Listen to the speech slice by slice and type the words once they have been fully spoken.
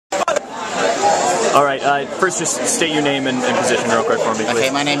All right, first just state your name and position real quick for me, please.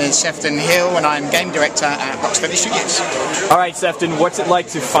 Okay, my name is Sefton Hill, and I'm game director at Rocksteady Studios. All right, Sefton, what's it like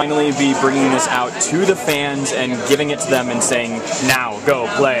to finally be bringing this out to the fans and giving it to them and saying, now, go,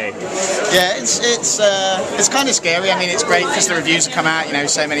 play? Yeah, it's kind of scary. I mean, it's great because the reviews have come out, you know,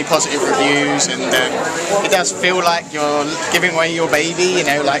 so many positive reviews, and it does feel like you're giving away your baby, you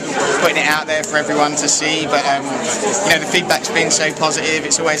know, like putting it out there for everyone to see, but, you know, the feedback's been so positive,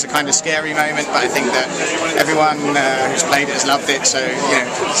 it's always a kind of scary moment, but I think that everyone who's played it has loved it, so, you know,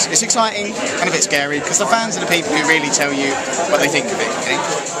 it's exciting and a bit scary, because the fans are the people who really tell you what they think of it. Okay?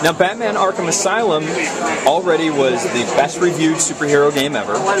 Now, Batman Arkham Asylum already was the best reviewed superhero game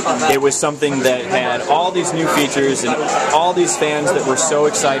ever. It was something that had all these new features and all these fans that were so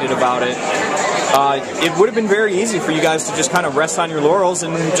excited about it. It would have been very easy for you guys to just kind of rest on your laurels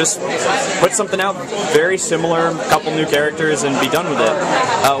and just put something out very similar, a couple new characters, and be done with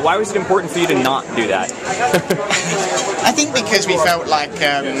it. Why was it important for you to not do that? I think because we felt like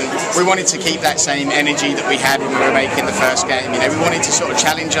we wanted to keep that same energy that we had when we were making the first game. You know, we wanted to sort of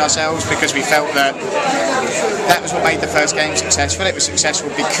challenge ourselves because we felt that that was what made the first game successful. It was successful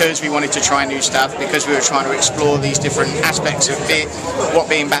because we wanted to try new stuff, because we were trying to explore these different aspects of what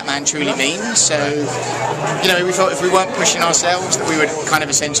being Batman truly means. So, you know, we thought if we weren't pushing ourselves that we would kind of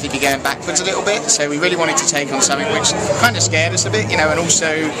essentially be going backwards a little bit. So we really wanted to take on something which kind of scared us a bit, you know, and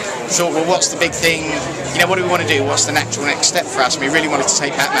also thought, well, what's the big thing? You know, what do we want to do? What's the natural next step for us? And we really wanted to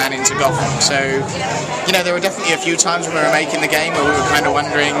take Batman into Gotham. So, you know, there were definitely a few times when we were making the game where we were kind of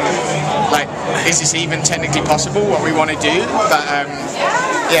wondering, like, is this even technically possible, what we want to do? But,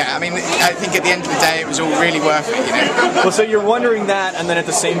 yeah, I mean, I think at the end of the day it was all really worth it, you know? Well, so you're wondering that, and then at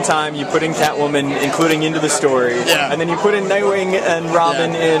the same time you put in Catwoman, including into the story, and then you put in Nightwing and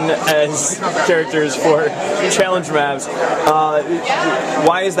Robin in as characters for challenge maps.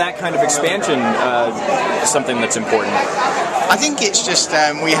 Why is that kind of expansion something that's important? I think it's just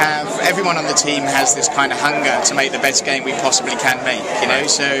everyone on the team has this kind of hunger to make the best game we possibly can make, you know,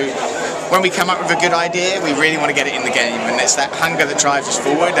 so when we come up with a good idea we really want to get it in the game, and it's that hunger that drives us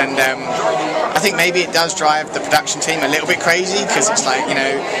forward. And I think maybe it does drive the production team a little bit crazy, because it's like, you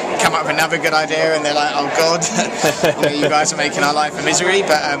know, come up with another good idea and they're like, oh god, you know, you guys are making our life a misery,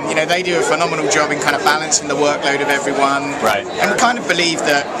 but you know, they do a phenomenal job in kind of balancing the workload of everyone, and we kind of believe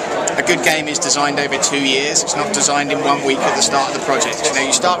that a good game is designed over 2 years. It's not designed in 1 week at the start of the project. You know,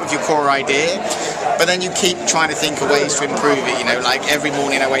 you start with your core idea, but then you keep trying to think of ways to improve it. You know, like every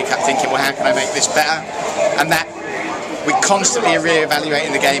morning I wake up thinking, well, how can I make this better? And that we constantly are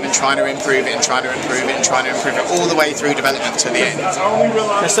re-evaluating the game and trying to improve it and trying to improve it and trying to improve it all the way through development to the end.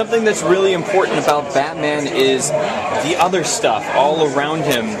 Now, something that's really important about Batman is the other stuff all around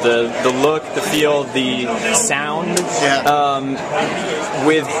him, the look, the feel, the sound.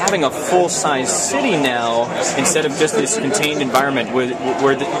 With having a full-size city now instead of just this contained environment, were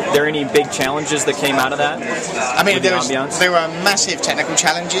there any big challenges that came out of that? I mean, there were massive technical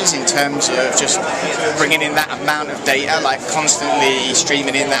challenges in terms of just bringing in that amount of data, like constantly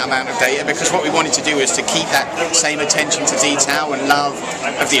streaming in that amount of data, because what we wanted to do is to keep that same attention to detail and love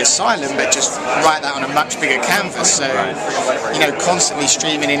of the asylum, but just write that on a much bigger canvas. So, you know, constantly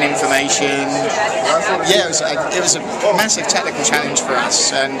streaming in information. Yeah, it was a massive technical challenge for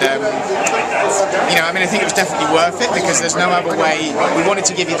us, and you know, I mean, I think it was definitely worth it, because there's no other way. We wanted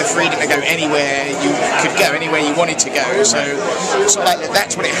to give you the freedom to go anywhere you could go, anywhere you wanted to go. So sort of like,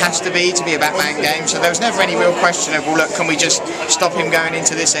 that's what it has to be a Batman game. So there was never any real question of, well, look, can we just stop him going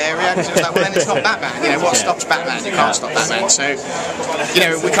into this area? Because it was like, well, then it's not Batman. You know, what stops Batman? You can't stop Batman. So, you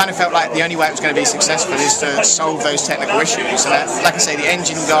know, we kind of felt like the only way it was going to be successful is to solve those technical issues. And like I say, the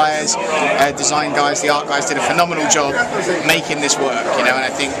engine guys, design guys, the art guys did a phenomenal job making this work, you know, and I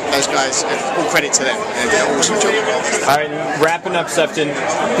think those guys, all credit to them, they did an awesome job. Alright, wrapping up, Sefton,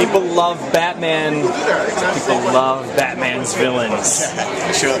 people love Batman, people love Batman's villains.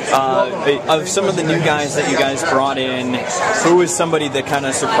 Sure. Of some of the new guys that you guys brought in, who was somebody that kind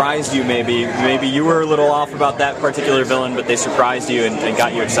of surprised you maybe? Maybe you were a little off about that particular villain, but they surprised you and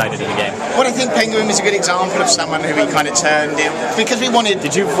got you excited in the game. Well, I think Penguin was a good example of someone who we kind of turned in, because we wanted...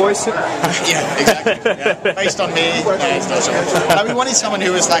 Did you voice it? Yeah, exactly. Yeah. Based on me. We wanted someone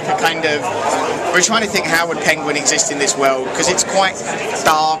who was like a kind of... We're trying to think, how would Penguin exist in this world, because it's quite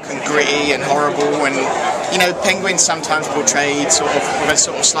dark and gritty and horrible, and you know, Penguin's sometimes portrayed sort of with a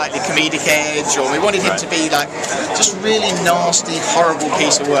sort of slightly comedic edge, or we wanted him to be like just really nasty, horrible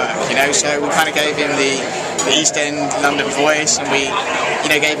piece of work, you know, so we kind of gave him the the East End London voice, and we,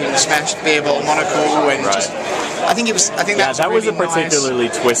 gave him the smashed beer bottle monocle, and just. I think that was a particularly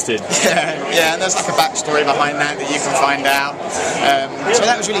twisted. Yeah, and there's like a backstory behind that you can find out. So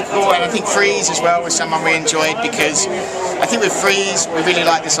that was really cool, and I think Freeze as well was someone we enjoyed, because I think with Freeze we really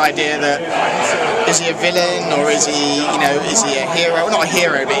like this idea that is he a villain or is he, is he a hero? Well, not a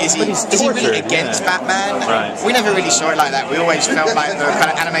hero, but is he really against Batman? Right. We never really saw it like that. We always felt like the kind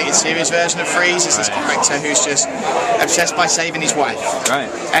of animated series version of Freeze is this character who's just obsessed by saving his wife. Right.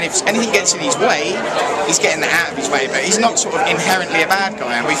 And if anything gets in his way, he's getting that out of his way, but he's not sort of inherently a bad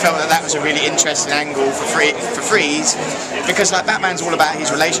guy, and we felt that was a really interesting angle for Freeze, because like Batman's all about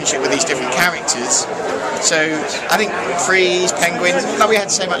his relationship with these different characters. So I think Freeze, Penguin, we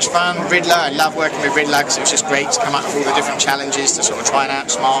had so much fun. Riddler, I love working with Riddler because it was just great to come up with all the different challenges to sort of try and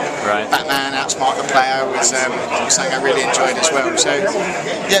outsmart Batman, outsmart the player was something I really enjoyed as well. So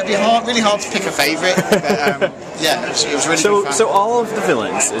yeah, it'd be really hard to pick a favourite, but yeah, it was really good fun. So all of the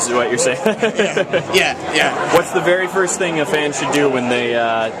villains is what you're saying? Yeah. What's the very first thing a fan should do when they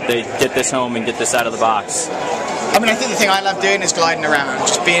get this home and get this out of the box? I mean, I think the thing I love doing is gliding around,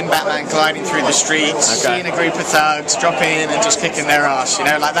 just being Batman, gliding through the streets, seeing a group of thugs, dropping in and just kicking their ass,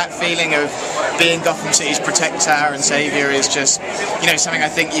 like that feeling of being Gotham City's protector and saviour is just, something I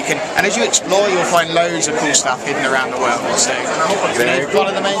think you can, and as you explore you'll find loads of cool stuff hidden around the world, so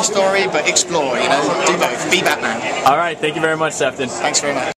follow the main story but explore, do both, be Batman. Alright, thank you very much, Sefton. Thanks very much.